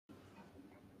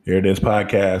Here it is,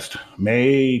 podcast,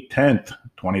 May 10th,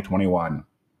 2021.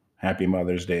 Happy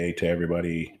Mother's Day to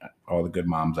everybody, all the good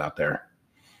moms out there.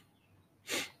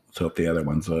 Let's hope the other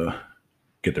ones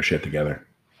get their shit together.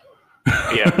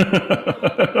 Yeah.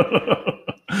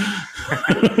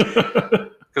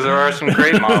 Because there are some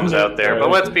great moms out there,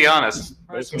 but let's be honest,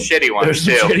 there's some shitty ones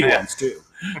too. Ones too.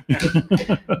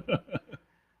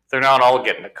 They're not all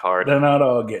getting a card. They're not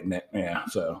all getting it, yeah.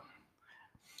 So,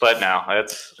 but no,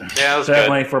 it's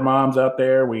definitely good. For moms out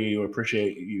there. We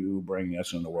appreciate you bringing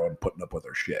us in the world and putting up with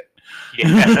our shit.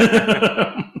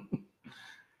 Yeah.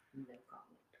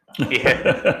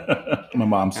 Yeah. My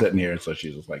mom's sitting here, so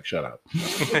she's just like, "Shut up."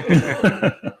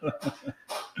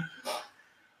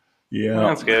 Yeah,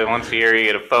 that's good. Once a year, you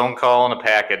get a phone call and a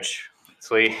package.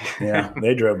 Sweet. Yeah,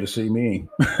 they drove to see me.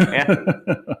 Yeah.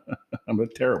 I'm a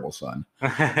terrible son.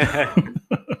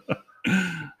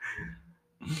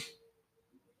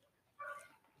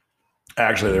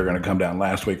 Actually, they were going to come down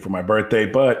last week for my birthday,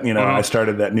 but I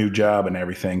started that new job and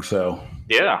everything, so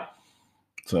yeah.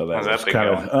 So that was kind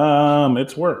of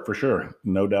it's work for sure,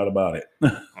 no doubt about it.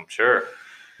 I'm sure.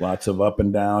 Lots of up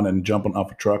and down and jumping off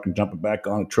a truck and jumping back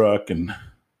on a truck, and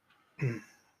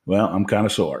well, I'm kind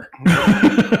of sore.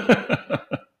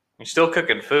 You're still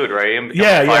cooking food, right? You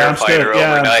yeah, I'm still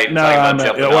overnight. No, I'm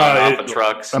jumping off of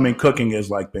trucks. I mean, cooking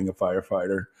is like being a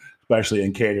firefighter, especially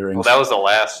in catering. Well, that was the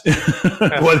last.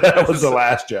 That was the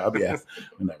last job. Yeah,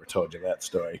 I never told you that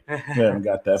story. We haven't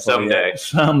got that.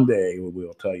 Someday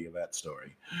we'll tell you that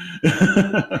story.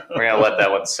 We're gonna let that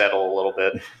one settle a little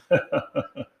bit.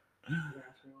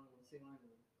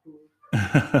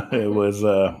 It was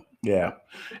yeah.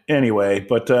 Anyway,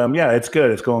 but yeah, it's good.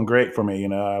 It's going great for me.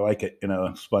 I like it.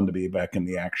 It's fun to be back in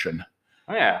the action.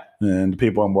 Oh, yeah. And the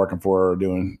people I'm working for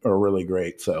are really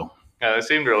great. So yeah, they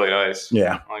seemed really nice.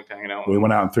 Yeah. I like hanging out. We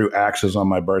went out and threw axes on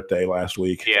my birthday last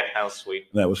week. Yeah, that was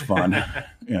sweet. That was fun. I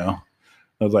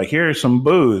was like, here's some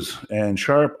booze and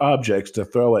sharp objects to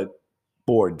throw at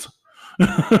boards.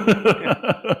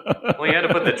 Well, you had to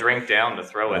put the drink down to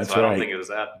throw it, That's so I don't right. think it was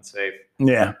that safe.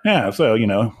 Yeah. So,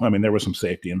 I mean, there was some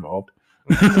safety involved.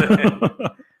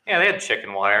 Yeah, they had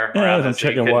chicken wire. Yeah, some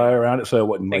chicken wire around it so it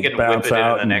wouldn't bounce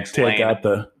out and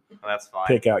That's fine.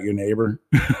 Take out your neighbor.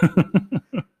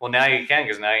 Well, now you can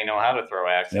because now you know how to throw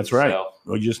axes. That's right. So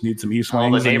we just need some e-swings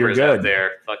all the and you're neighbors good. out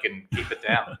there, fucking keep it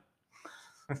down.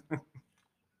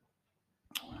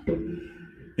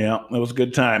 Yeah, it was a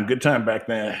good time. Good time back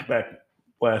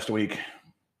last week.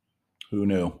 Who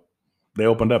knew? They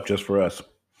opened up just for us.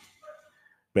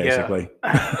 Basically,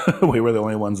 we were the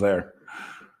only ones there.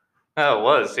 Oh, it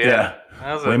was. Yeah.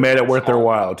 We made it worth their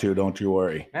while too. Don't you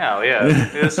worry. Oh, yeah.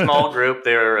 It was a small group.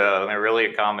 They're really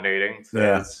accommodating.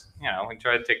 So we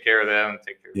try to take care of them.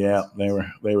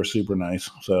 They were super nice.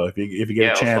 So if you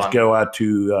get a chance, go out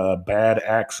to Bad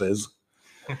Axes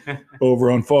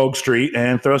over on Fogg Street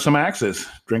and throw some axes,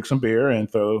 drink some beer, and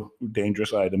throw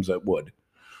dangerous items at wood.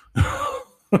 Yeah,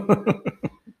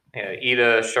 eat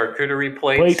a charcuterie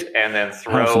plate and then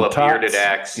throw a bearded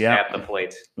axe at the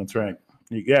plate. That's right.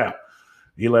 Yeah.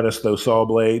 He let us throw saw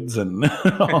blades and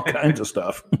all kinds of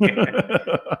stuff.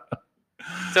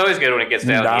 It's always good when it gets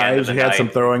down knives. To the end of the He had night. some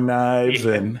throwing knives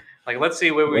and like, let's see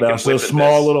what we can whip those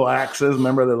small little axes.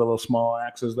 Remember the little small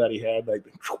axes that he had, like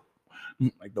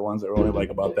the ones that were only like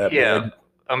about that big?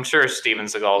 I'm sure Steven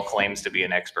Seagal claims to be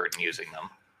an expert in using them.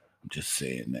 I'm just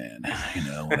saying, man.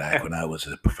 Back when I was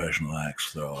a professional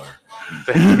axe thrower,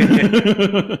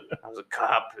 I was a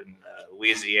cop in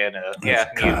Louisiana.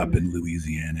 In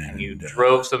Louisiana, and you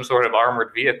drove some sort of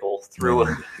armored vehicle through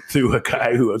a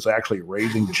guy who was actually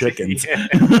raising chickens.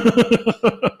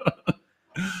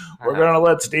 We're gonna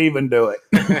let Steven do it.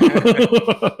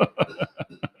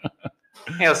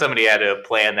 Somebody had to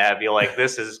plan that. Be like,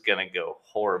 this is gonna go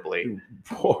horribly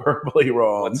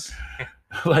wrong.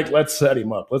 Let's set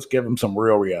him up. Let's give him some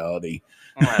real reality.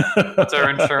 What's our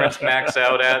insurance max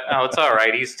out at? Oh, it's all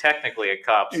right. He's technically a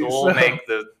cop, so we'll make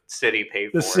the city pay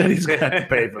for it. The city's got to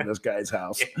pay for this guy's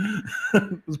house.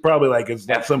 It's probably like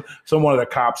some one of the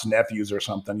cops' nephews or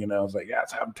something. It's like,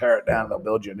 let's have them tear it down and they'll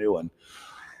build you a new one.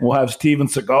 We'll have Steven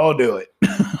Seagal do it.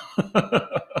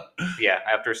 Yeah,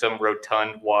 after some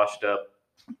rotund, washed up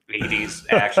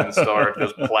 80s action star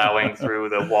goes plowing through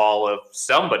the wall of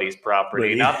somebody's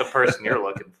property, not the person you're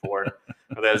looking for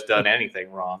that has done anything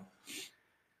wrong.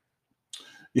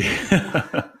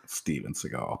 Yeah. Steven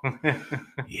Seagal.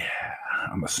 Yeah,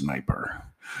 I'm a sniper.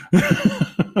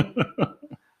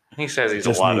 He says he's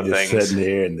a lot of things. Just sitting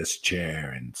here in this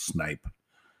chair and snipe.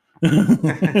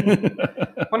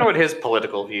 Wonder what his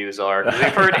political views are. Because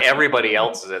we've heard everybody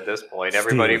else's at this point.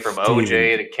 Everybody from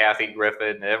OJ to Kathy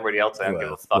Griffin and everybody else I don't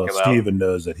give a fuck about. Steven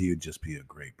knows that he would just be a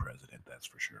great president. That's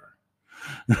for sure.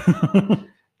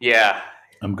 Yeah.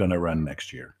 I'm going to run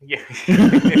next year. Yeah.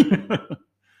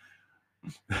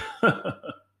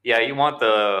 Yeah, you want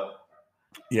the...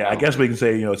 Yeah, I guess we can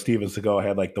say, Steven Seagal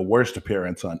had like the worst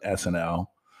appearance on SNL.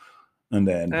 And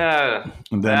then... I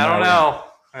don't know.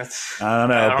 I don't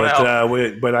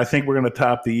know, but I think we're going to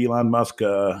top the Elon Musk,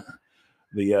 the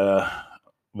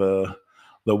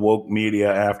woke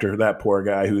media after that poor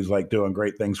guy who's like doing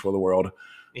great things for the world.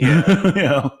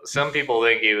 Yeah. Some people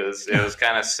think it was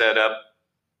kind of set up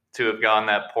to have gone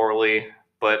that poorly,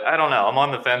 but I don't know. I'm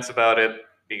on the fence about it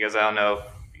because I don't know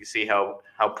if you see how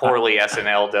poorly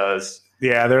SNL does.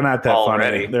 Yeah, they're not that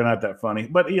already. Funny. They're not that funny.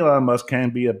 But Elon Musk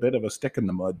can be a bit of a stick in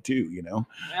the mud too, Well,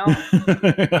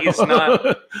 he's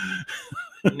not.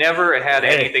 Never had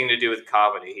anything to do with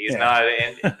comedy. He's not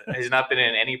been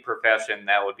in any profession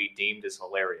that would be deemed as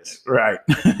hilarious. Right.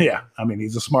 Yeah. I mean,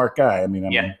 he's a smart guy. I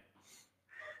mean,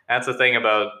 that's the thing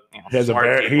about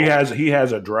smart people. He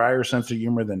has a drier sense of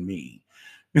humor than me.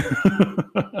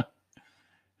 I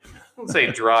wouldn't say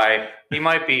dry. He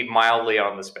might be mildly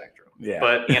on the spectrum. Yeah.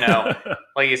 But,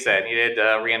 like you said, he did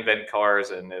reinvent cars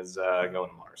and is going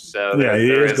to Mars. So yeah,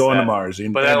 he is going to Mars.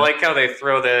 But I like how they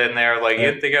throw that in there. Like, you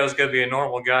didn't think I was going to be a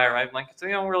normal guy, right? Like, so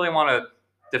you don't really want to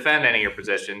defend any of your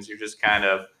positions. You're just kind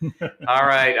of, all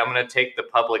right, I'm going to take the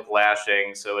public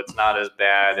lashing so it's not as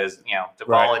bad as, to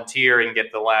volunteer and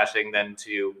get the lashing than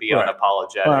to be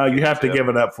unapologetic. You have to give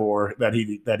it up for that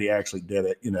he actually did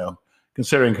it,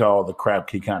 considering all the crap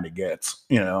he kind of gets,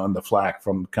 and the flack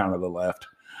from kind of the left.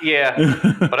 Yeah,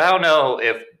 but I don't know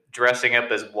if dressing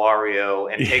up as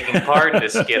Wario and taking part in a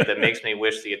skit that makes me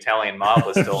wish the Italian mob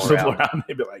was still around.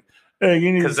 They'd be like, hey,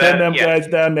 you need to send them guys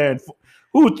down there. And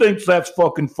who thinks that's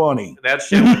fucking funny? That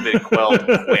shit would have been quelled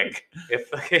quick.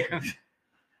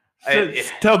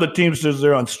 Tell the Teamsters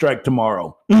they're on strike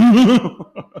tomorrow.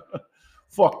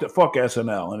 Fuck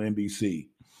SNL and NBC.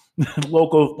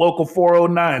 Local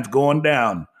 409's going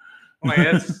down.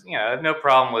 It's no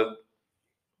problem with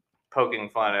poking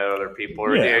fun at other people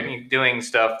or doing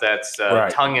stuff that's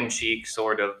tongue-in-cheek,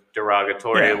 sort of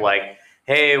derogatory, like,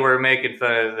 hey, we're making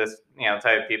fun of this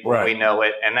type of people. We know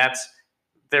it. And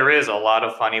there is a lot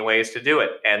of funny ways to do it,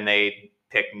 and they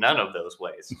picked none of those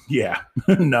ways. Yeah,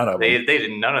 none of them. They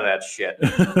did none of that shit.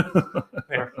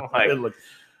 They're like,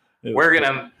 we're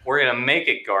gonna make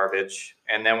it garbage,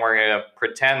 and then we're gonna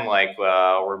pretend like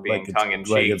we're being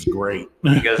tongue-in-cheek. Like it's great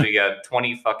because we got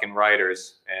 20 fucking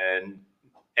writers and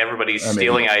everybody's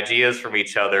stealing ideas from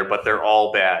each other, but they're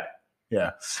all bad.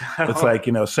 Yeah. So. It's like,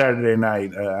 Saturday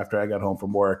night after I got home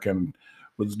from work and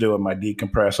was doing my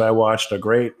decompress, I watched a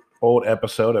great old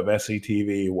episode of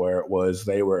SCTV where it was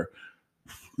they were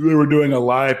doing a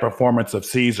live performance of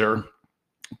Caesar,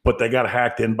 but they got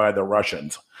hacked in by the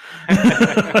Russians.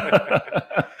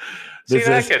 This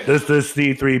is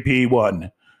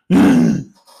C3P1.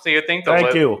 So you think the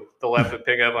left would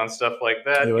pick up on stuff like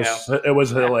that? It was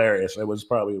hilarious. It was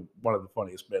probably one of the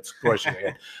funniest bits. Of course,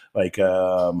 like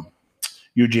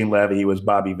Eugene Levy, he was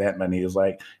Bobby Ventman.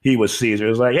 He was Caesar. He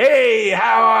was like, hey,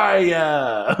 how are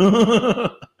ya?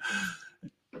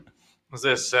 Was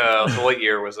this, so what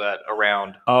year was that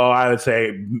around? Oh, I would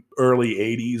say early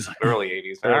 80s. Early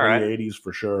 80s. All right. 80s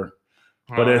for sure.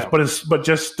 But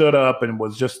just stood up and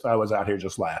I was out here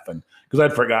just laughing because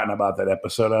I'd forgotten about that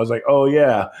episode. I was like, oh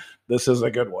yeah, this is a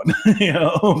good one,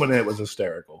 but it was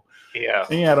hysterical. Yeah.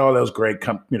 And you had all those great,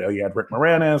 you had Rick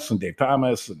Moranis and Dave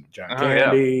Thomas and John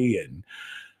Candy and,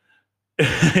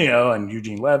 and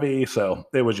Eugene Levy. So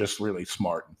it was just really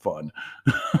smart and fun.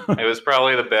 It was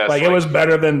probably the best. It was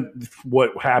better than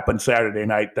what happened Saturday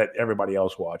night that everybody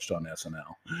else watched on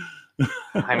SNL.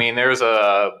 I mean, there's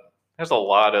a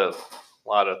lot of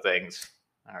things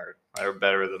are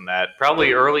better than that.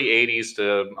 Probably early 80s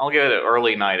I'll give it an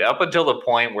early 90s, up until the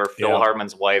point where Phil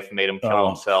Hartman's wife made him kill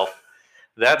himself.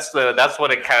 That's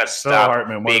when it kind of stopped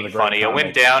being funny. It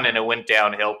went down and it went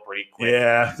downhill pretty quick.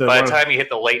 Yeah. By the time you hit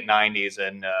the late 90s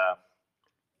and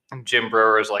Jim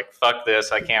Breuer is like, fuck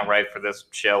this, I can't write for this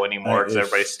show anymore because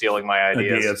everybody's stealing my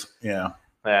ideas. Yeah.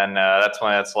 And that's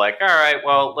when it's like, all right,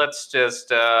 well, let's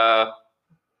just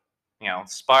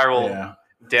spiral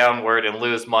downward and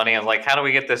lose money. And like, how do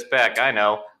we get this back? I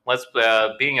know. Let's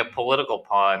being a political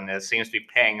pawn, it seems to be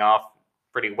paying off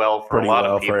pretty well for a lot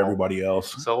of people. For everybody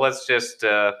else. So let's just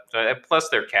plus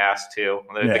their cast too.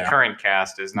 The current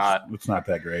cast is not. It's not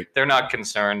that great. They're not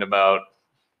concerned about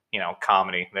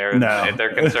comedy.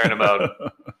 They're concerned about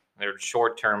their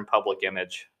short-term public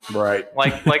image. Right.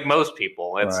 Like most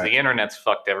people. It's Right. The internet's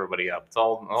fucked everybody up. It's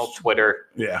all Twitter.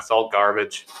 Yeah. It's all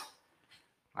garbage.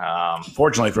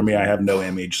 Fortunately for me, I have no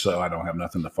image, so I don't have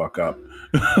nothing to fuck up.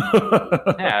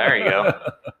 Yeah, there you go.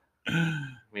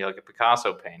 Be like a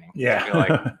Picasso painting. Yeah. You're like,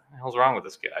 what the hell's wrong with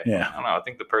this guy? Yeah. I don't know. I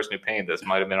think the person who painted this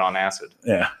might have been on acid.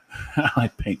 Yeah. I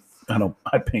paint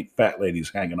fat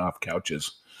ladies hanging off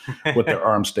couches with their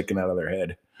arms sticking out of their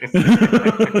head.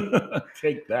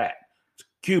 Take that. It's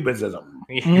cubism.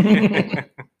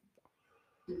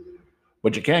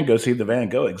 But you can go see the Van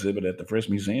Gogh exhibit at the Frisk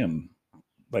Museum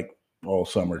like all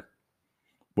summer,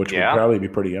 which would probably be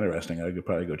pretty interesting. I could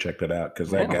probably go check that out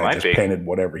because that guy just painted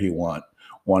whatever he wanted.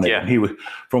 Yeah. He was,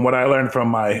 from what I learned from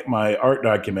my art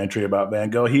documentary about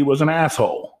Van Gogh, he was an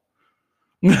asshole.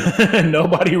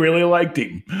 Nobody really liked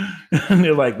him. And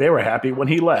they were happy when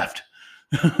he left.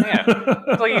 Yeah.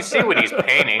 Well, you see what he's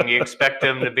painting. You expect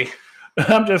him to be.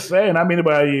 I'm just saying. I mean,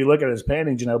 when you look at his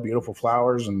paintings, beautiful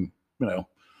flowers, and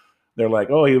they're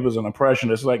like, oh, he was an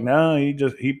impressionist. Like, no,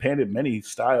 he painted many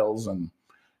styles and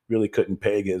really couldn't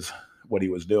peg what he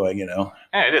was doing. Yeah,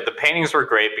 the paintings were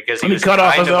great because he was cut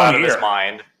off his own out ear. Of his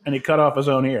mind. And he cut off his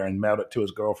own ear and mailed it to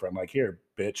his girlfriend. Like, here,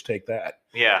 bitch, take that.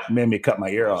 Yeah, he made me cut my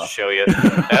ear off. Show you.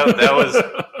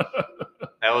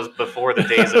 That was before the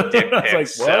days of dick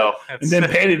pics. And then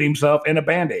painted himself in a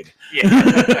Band-Aid. Yeah.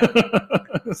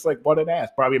 It's like, what an ass.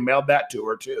 Probably mailed that to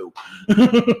her, too.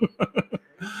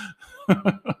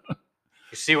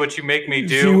 You see what you make me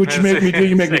do? See what you make me do?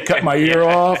 You make me cut my ear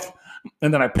off,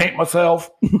 and then I paint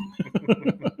myself.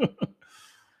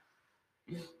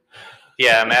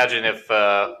 Yeah, imagine if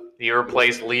you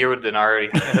replaced Leonardo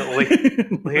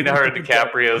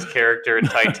DiCaprio's character in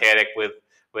Titanic with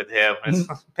him.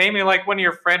 Pay me like one of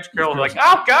your French girls. Like,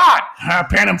 oh God, I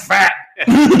paint him fat.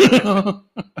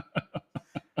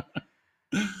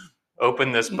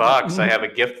 Open this box. I have a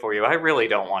gift for you. I really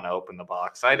don't want to open the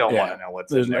box. I don't want to know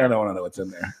what's in there. I don't want to know what's in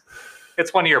there.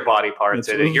 It's one of your body parts.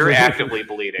 You're actively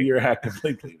bleeding. You're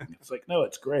actively bleeding. It's like, no,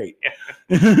 it's great.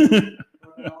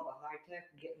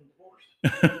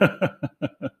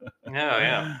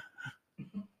 Yeah.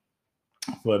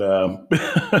 But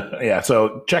yeah,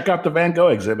 so check out the Van Gogh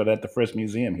exhibit at the Frisk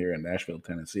Museum here in Nashville,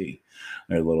 Tennessee.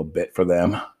 There's a little bit for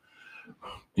them.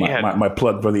 My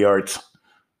plug for the arts.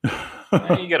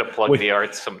 You got to plug the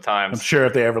arts sometimes. I'm sure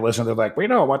if they ever listen, they're like, we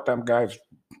don't want them guys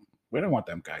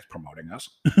promoting us.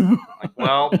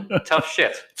 Well, tough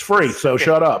shit. It's free, so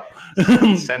shut up.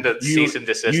 Send a cease and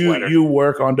desist letter. You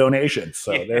work on donations,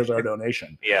 so there's our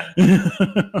donation. Yeah.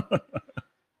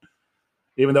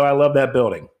 Even though I love that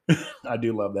building. I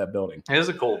do love that building. It is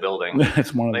a cool building.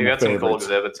 It's one of they my got favorites. some cool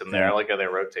exhibits in there. I like how they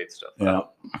rotate stuff. Yeah.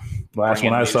 Last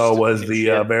one I saw was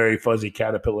the very fuzzy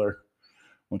caterpillar,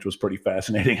 which was pretty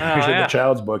fascinating. Actually, the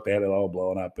child's book, they had it all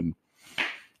blown up, and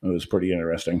it was pretty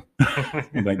interesting.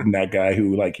 Like that guy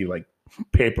who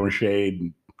paper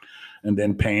shade and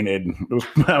then painted.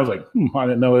 I was like, I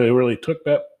didn't know they really took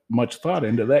that much thought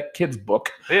into that kid's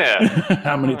book. Yeah.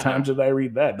 How many times did I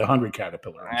read that? The Hungry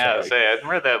Caterpillar. I haven't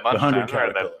read that much. I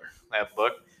read that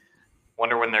book.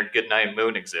 Wonder when their Goodnight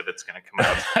Moon exhibit's going to come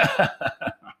out.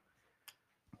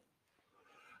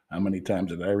 How many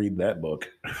times did I read that book?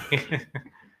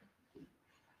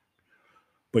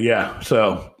 But yeah,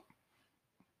 so.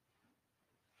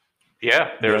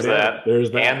 Yeah, there's that.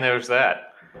 There's that. And there's that.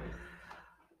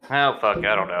 Oh, fuck,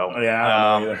 I don't know. Yeah,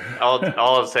 I don't know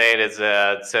all I'm saying is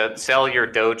sell your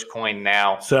Dogecoin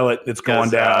now. Sell it. It's going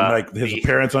down. His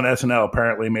appearance on SNL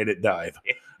apparently made it dive.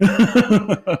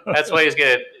 That's why he's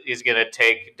gonna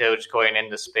take Dogecoin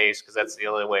into space, because that's the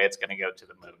only way it's gonna go to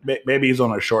the moon. Maybe he's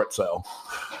on a short sell.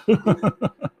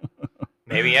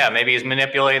 Maybe he's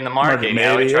manipulating the market.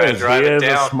 Maybe he's trying to drive it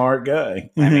down. A smart guy.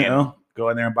 Go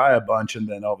in there and buy a bunch, and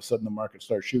then all of a sudden the market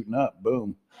starts shooting up.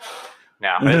 Boom.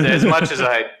 Now, as much as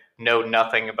I know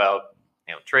nothing about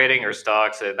trading or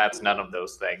stocks, and that's none of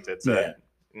those things. It's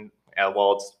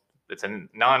it's a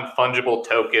non-fungible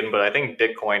token, but I think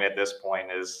Bitcoin at this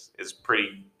point is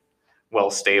pretty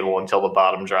well stable until the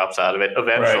bottom drops out of it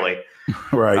eventually.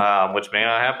 Right. Which may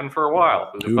not happen for a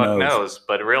while. Who the fuck knows?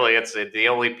 But really, it's the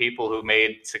only people who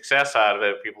made success out of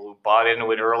it, people who bought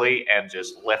into it early and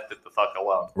just left it the fuck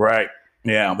alone. Right.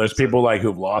 Yeah. There's people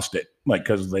who've lost it,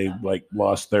 because they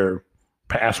lost their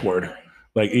password.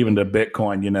 Even to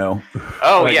Bitcoin,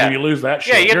 Oh, yeah. If you lose that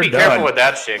shit, yeah, you gotta be careful with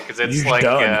that shit, because it's you're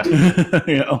done.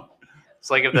 It's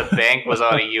like if the bank was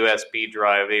on a USB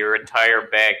drive, your entire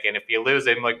bank, and if you lose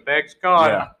it, bank's gone.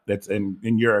 Yeah, that's and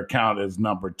your account is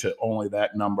numbered to only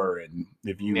that number, and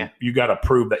if you got to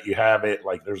prove that you have it,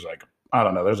 there's I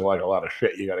don't know. There's like a lot of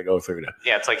shit you got to go through to.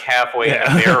 Yeah, it's like halfway into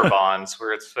bearer bonds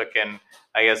where it's fucking.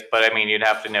 I guess, but I mean, you'd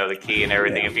have to know the key and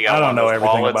everything. If you got, I don't know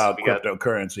everything wallets, about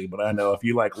cryptocurrency, but I know if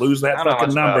you like lose that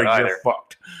fucking number, you're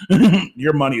fucked.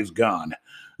 Your money is gone.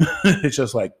 It's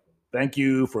just like, thank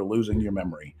you for losing your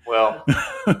memory. Well,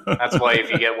 that's why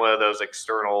if you get one of those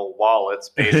external wallets,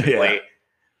 basically,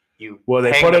 they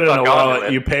put it in a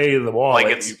wallet. You pay the wallet,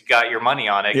 like it's got your money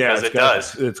on it because it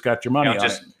does. It's got your money on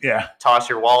it. Yeah, toss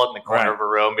your wallet in the corner of a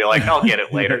room, and be like, I'll get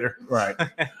it later. Right.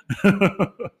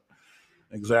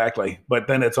 Exactly. But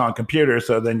then it's on computer,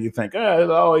 so then you think,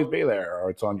 it'll always be there, or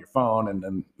it's on your phone, and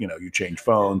then you change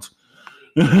phones,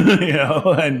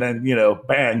 and then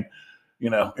bang,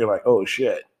 you're like, oh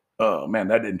shit, oh man,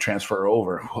 that didn't transfer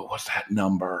over. What was that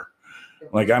number?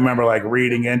 Like I remember like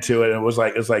reading into it, and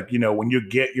it's like when you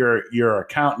get your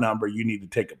account number, you need to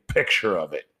take a picture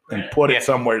of it and put it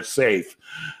somewhere safe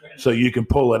so you can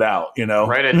pull it out,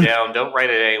 Write it down. Don't write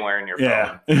it anywhere in your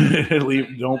phone.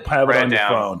 Don't have it on your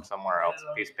phone. Somewhere else,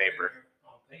 a piece of paper.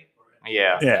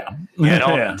 Yeah.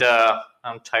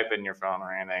 Don't type in your phone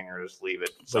or anything, or just leave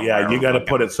it somewhere. But you got to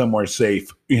put it somewhere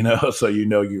safe, so you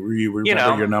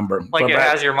remember your number. Like it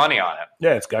has your money on it.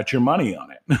 Yeah, it's got your money on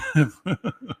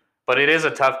it. But it is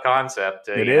a tough concept.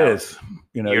 It is.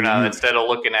 Instead of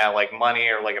looking at like money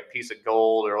or like a piece of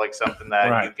gold or like something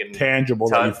that you can tangible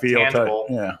that you feel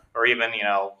tangible, or even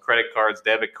credit cards,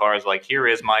 debit cards. Like here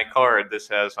is my card. This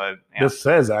has this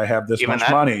says I have this much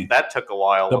money. That took a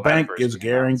while. The bank is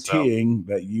guaranteeing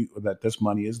that this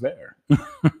money is there.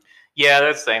 Yeah,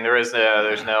 that's the thing. There's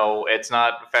no. It's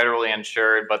not federally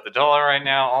insured, but the dollar right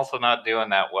now also not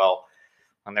doing that well.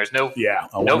 And there's no free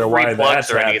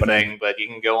plugs or anything, but you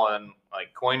can go on like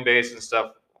Coinbase and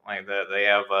stuff like that. They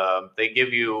have they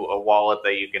give you a wallet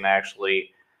that you can actually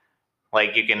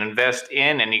you can invest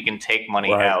in and you can take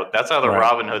money out. That's how the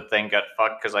Robinhood thing got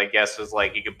fucked, because I guess is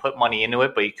like you could put money into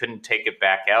it, but you couldn't take it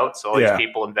back out. So all these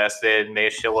people invested and made a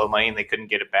shitload of money and they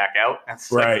couldn't get it back out.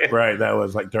 Right. That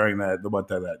was like during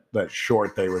that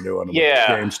short they were doing with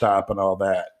GameStop and all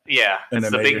that. Yeah, and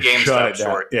it's the big GameStop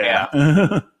short. Yeah.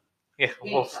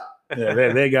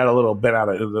 They got a little bit out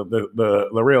of the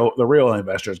real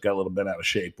investors got a little bit out of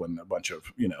shape when a bunch of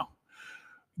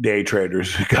day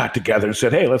traders got together and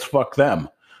said, "Hey, let's fuck them."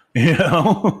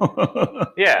 Yeah,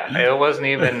 it wasn't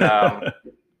even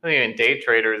day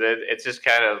traders. It's just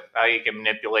kind of how you can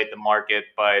manipulate the market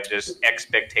by just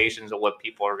expectations of what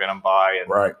people are going to buy and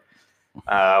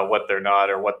what they're not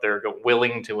or what they're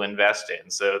willing to invest in.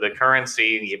 So the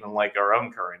currency, even like our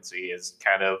own currency, is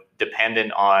kind of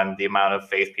dependent on the amount of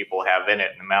faith people have in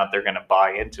it and the amount they're going to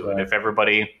buy into it. If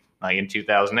everybody, like in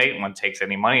 2008, one takes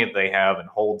any money that they have and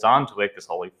holds on to it because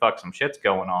holy fuck, some shit's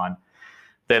going on,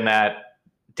 then that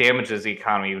damages the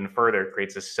economy even further,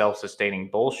 creates a self-sustaining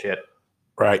bullshit,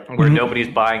 where nobody's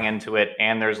buying into it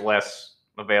and there's less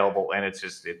available, and it's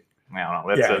just I don't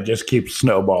know. It just keeps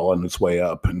snowballing its way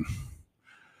up. And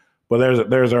well,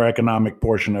 there's our economic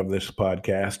portion of this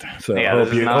podcast. So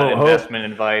this is not investment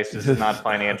advice. This is not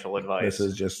financial advice. This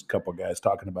is just a couple guys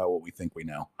talking about what we think we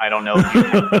know. I don't know if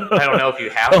you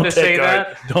have to say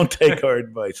that. Don't take our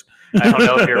advice. I don't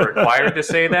know if you're required to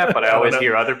say that, but I always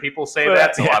hear other people say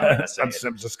that, so I'm going to say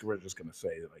it. We're just going to say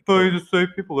it. You just say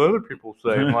other people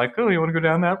say. I'm like, oh, you want to go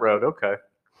down that road? Okay.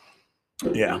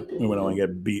 Yeah, we would only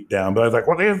get beat down. But I was like,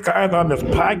 well, these guys on this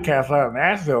podcast out of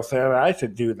Nashville said I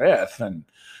should do this, and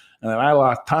then I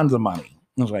lost tons of money.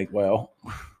 I was like, well,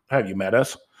 have you met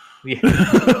us? Yeah.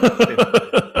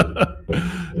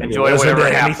 Enjoy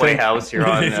whatever halfway house you're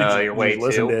on your way to.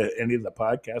 Listen to any of the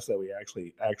podcasts that we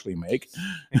actually make.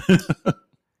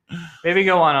 Maybe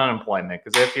go on unemployment,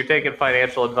 because if you're taking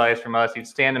financial advice from us, you'd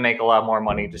stand to make a lot more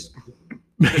money just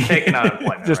taking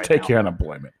unemployment. Just take your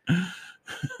unemployment.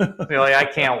 They're like, I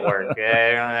can't work.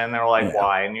 And they're like,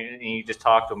 why? And you just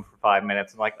talk to them for 5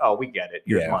 minutes and like, oh, we get it.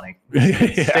 Here's money.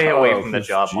 Stay away from the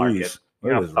job market.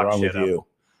 What is wrong with you?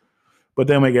 But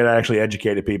then we get actually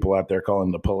educated people out there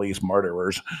calling the police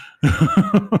murderers.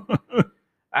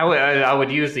 I would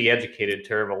use the educated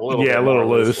term a little bit a little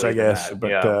loose, I guess.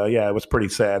 But it was pretty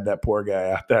sad. That poor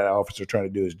guy, that officer trying to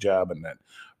do his job, and that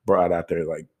brought out there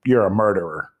like, you're a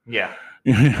murderer. Yeah.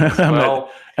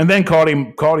 Well, and then called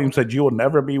him, said, you will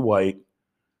never be white.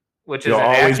 Which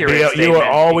is you will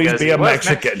always be a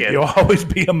Mexican. You'll always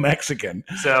be a Mexican.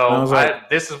 So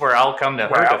this is where I'll come to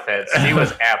her defense. He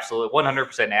was absolutely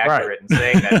 100% accurate in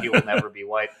saying that he will never be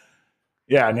white.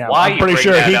 Yeah, I'm pretty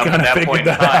sure he kind of figured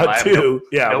that out too.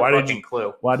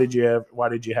 Why did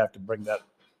you have to bring that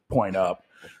point up?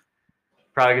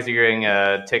 Probably because you're getting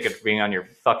a ticket for being on your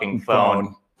fucking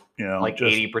phone.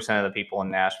 80% of the people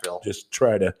in Nashville just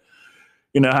try to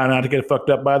You know how not to get fucked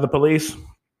up by the police?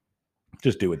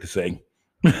 Just do what they say.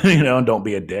 And don't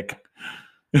be a dick.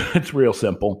 It's real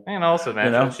simple. And also,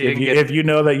 man, if you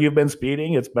know that you've been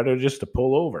speeding, it's better just to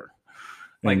pull over.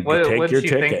 Like, what does she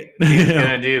think he's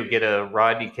gonna do? Get a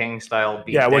Rodney King style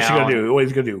beat? Yeah, what's she gonna do? What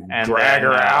he's gonna do? Drag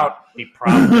her out? Be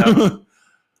propped up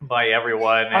by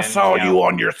everyone. I saw you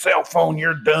on your cell phone.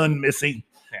 You're done, Missy.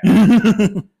 Yeah.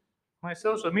 My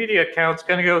social media account's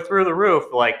gonna go through the roof.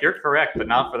 Like, you're correct, but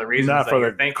not for the reasons not that for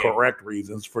you're the thinking. Correct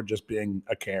reasons, for just being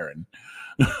a Karen.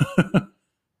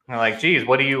 Like, geez,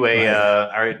 what are you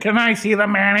Can I see the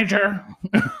manager?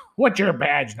 What's your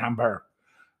badge number?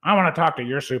 I want to talk to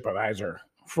your supervisor.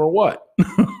 For what?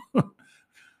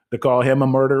 To call him a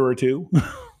murderer too?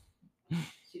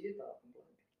 She did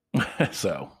that.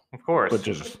 So, of course,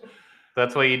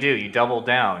 that's what you do. You double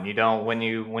down. You don't when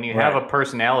you have a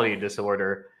personality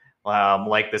disorder,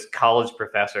 like this college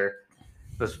professor,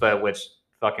 which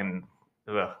fucking,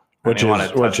 which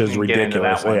is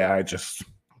ridiculous. Yeah,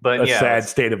 But sad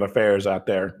state of affairs out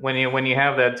there. When you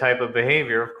have that type of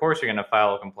behavior, of course you're going to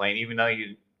file a complaint, even though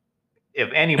if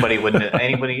anybody would know,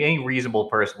 any reasonable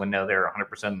person would know they're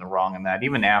 100% in the wrong in that.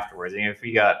 Even afterwards, if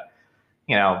you got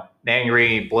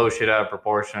angry, blow shit out of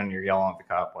proportion, you're yelling at the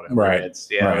cop, whatever. Right.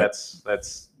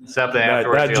 That's something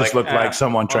afterwards. That just looked like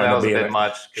someone trying to be a bit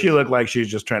much. She looked like she's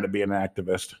just trying to be an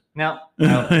activist. No, she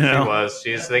was.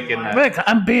 She's thinking that. Look,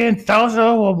 I'm being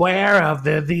so aware of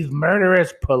these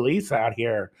murderous police out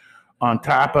here on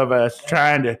top of us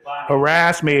trying to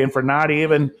harass me, and for not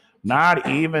even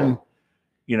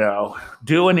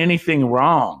doing anything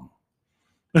wrong.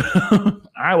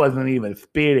 I wasn't even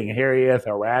speeding. Here he is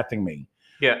harassing me.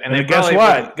 Yeah, and guess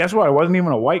what? Guess what? I wasn't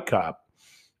even a white cop.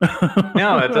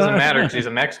 No, it doesn't matter because he's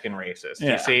a Mexican racist.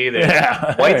 Yeah. You see,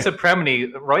 that white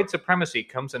supremacy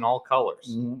comes in all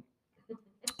colors. Mm-hmm.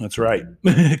 That's right.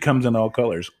 It comes in all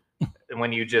colors. And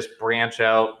when you just branch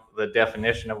out the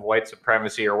definition of white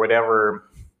supremacy or whatever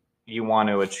you want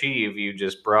to achieve, you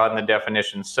just broaden the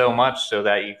definition so much so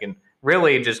that you can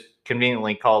really just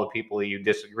conveniently call the people you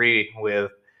disagree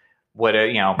with white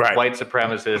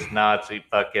supremacist, Nazi,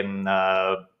 fucking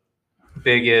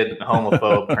bigot,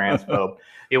 homophobe, transphobe,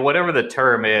 whatever the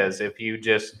term is. If you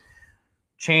just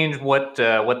change what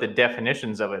the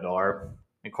definitions of it are,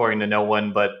 according to no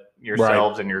one but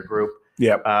yourselves and your group,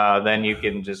 then you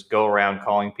can just go around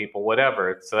calling people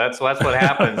whatever. So that's what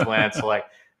happens when it's like,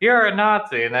 you're a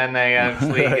Nazi, and then they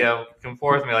actually come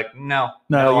forth and be like, no,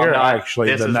 you're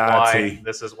actually the Nazi.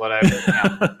 This is what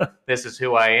this is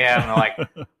who I am. And they're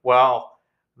like, well,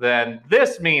 then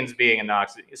this means being a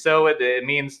Nazi. So it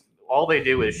means all they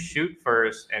do is shoot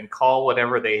first and call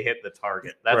whatever they hit the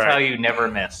target. That's how you never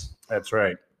miss. That's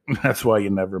right. That's why you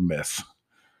never miss.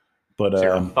 But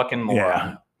you're a fucking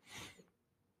moron.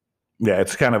 Yeah,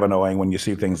 it's kind of annoying when you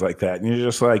see things like that. And you're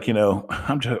just like,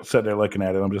 I'm just sitting there looking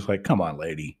at it. I'm just like, come on,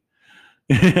 lady.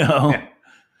 And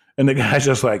the guy's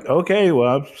just like, okay,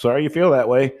 well, I'm sorry you feel that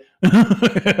way.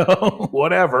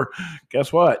 Whatever.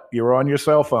 Guess what? You were on your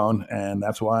cell phone, and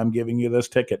that's why I'm giving you this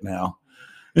ticket now.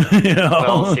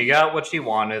 Well, she got what she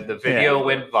wanted. The video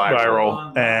went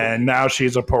viral. And now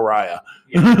she's a pariah.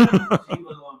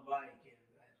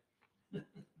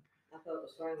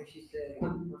 She said,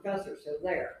 I'm a professor, so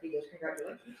there. He goes,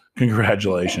 congratulations.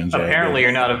 Congratulations. Apparently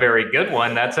you're not a very good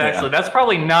one. That's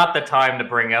probably not the time to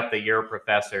bring up that you're a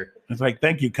professor. It's like,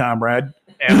 thank you, comrade,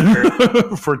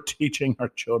 for teaching our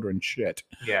children shit.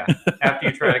 Yeah. After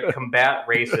you try to combat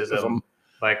racism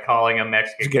by calling a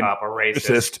Mexican cop a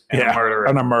racist and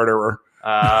a murderer.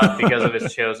 Because of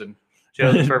his chosen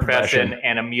profession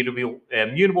and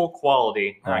immutable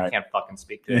quality. I can't fucking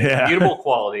speak to it. Immutable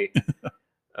quality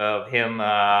of him,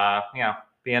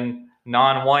 being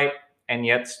non-white and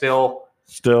yet still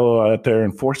out there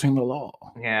enforcing the law.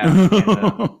 Yeah.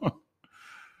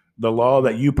 The law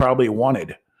that you probably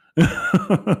wanted.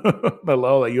 The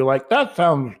law that you're like, that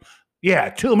sounds,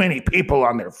 too many people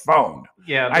on their phone.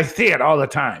 Yeah. I see it all the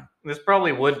time. This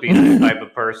probably would be the type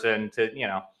of person to,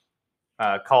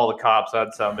 call the cops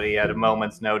on somebody at a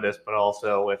moment's notice, but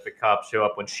also if the cops show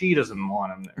up when she doesn't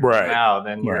want them there. Right. Now,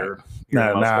 then you're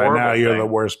now you're the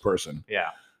worst person. Yeah.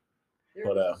 There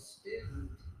was a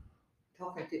student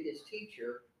talking to his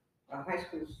teacher, a high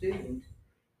school student,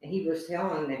 and he was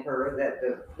telling her that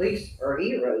the police are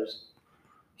heroes.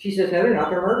 She says, no, they're not,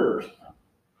 they're murderers.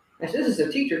 And so this is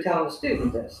a teacher telling a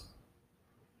student this.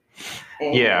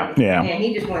 And, and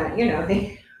he just went,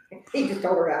 he just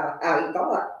told her how he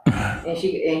thought. And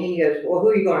he goes, well, who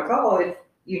are you going to call if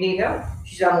you need help?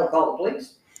 She said, I won't call the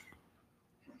police.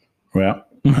 Well,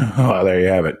 there you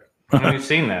have it. We've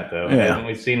seen that though. Yeah.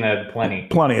 We've seen that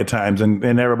plenty of times, and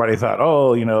everybody thought,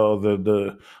 oh,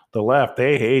 the left,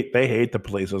 they hate the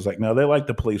police. I was like, no, they like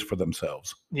the police for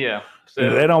themselves. Yeah. So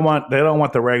they don't want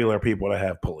the regular people to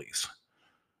have police.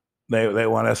 They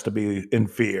want us to be in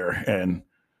fear and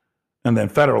then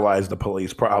federalize the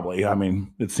police. Probably. I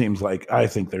mean, it seems like I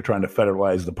think they're trying to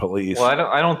federalize the police. Well,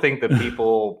 I don't think that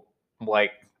people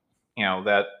like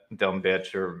that dumb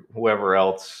bitch or whoever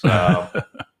else.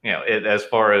 As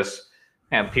far as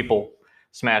people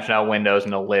smashing out windows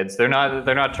and the lids, they're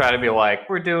not trying to be like,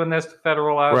 we're doing this to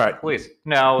federalize the police.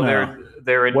 No,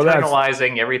 they're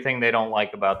internalizing everything they don't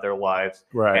like about their lives.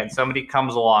 Right. And somebody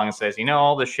comes along and says,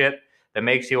 all the shit that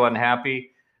makes you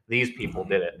unhappy, these people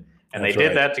did it. And they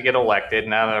did that to get elected.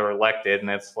 Now they're elected, and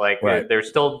it's like they're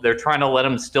trying to let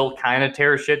them still kind of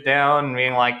tear shit down, and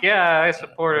being like, yeah, I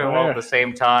support it, while at the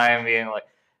same time being like,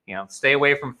 stay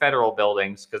away from federal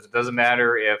buildings, because it doesn't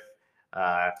matter if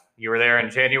you were there on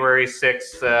January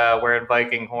 6th wearing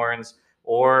Viking horns,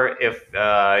 or if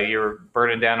you're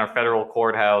burning down our federal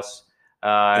courthouse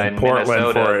in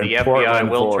Minnesota. The FBI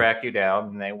will track you down,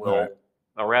 and they will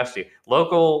arrest you.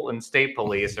 Local and state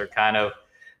police are kind of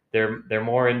they're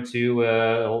more into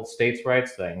the whole states'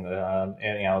 rights thing,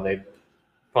 and they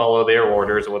follow their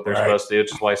orders of what they're supposed to do,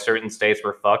 which is why certain states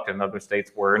were fucked and other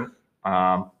states weren't.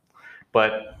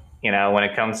 But when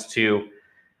it comes to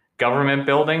government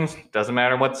buildings, doesn't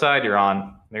matter what side you're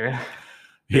on, they're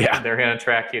gonna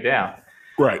track you down.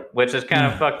 Right. Which is kind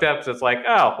of fucked up, because it's like,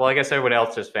 oh, well, I guess everybody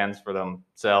else just fends for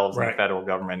themselves, and the federal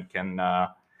government can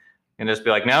just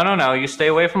be like, no, you stay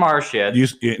away from our shit.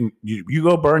 You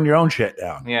go burn your own shit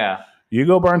down. Yeah. You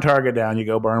go burn Target down. You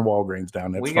go burn Walgreens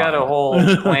down. That's we fine. got a whole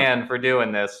plan for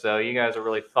doing this, so you guys are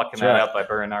really fucking that up by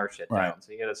burning our shit down.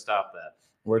 So you got to stop that.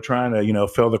 We're trying to,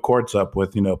 fill the courts up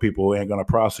with, people who ain't going to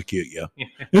prosecute you.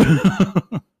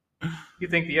 You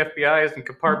think the FBI isn't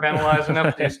compartmentalized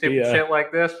enough to do stupid shit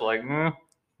like this? Like, all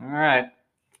right.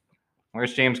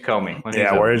 Where's James Comey?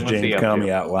 Where's James Comey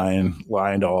out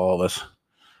lying to all of us?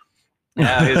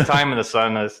 Yeah, his time in the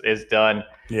sun is done.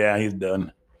 Yeah, he's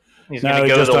done. He's going to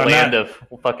go to the land of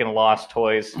fucking lost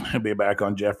toys. He'll be back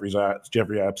on Jeffrey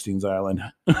Epstein's island.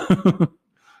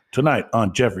 Tonight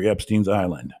on Jeffrey Epstein's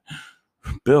island,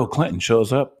 Bill Clinton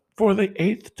shows up for the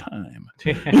 8th time.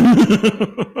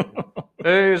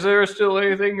 Hey, is there still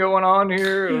anything going on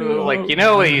here?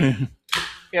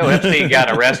 Epstein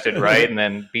got arrested, right? And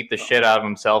then beat the shit out of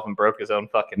himself and broke his own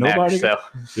fucking neck.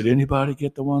 Did anybody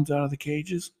get the ones out of the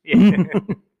cages? Yeah.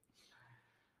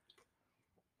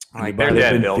 Like, they're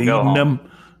dead, Bill. Go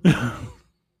home.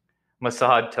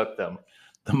 Mossad took them.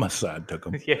 The Mossad took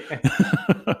them. Yeah.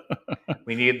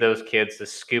 We need those kids to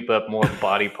scoop up more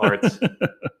body parts.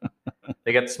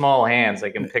 They got small hands.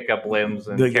 They can pick up limbs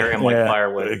and carry them like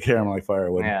firewood. They carry them like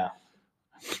firewood. Yeah.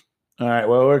 All right.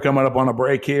 Well, we're coming up on a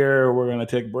break here. We're going to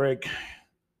take a break.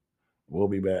 We'll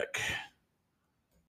be back.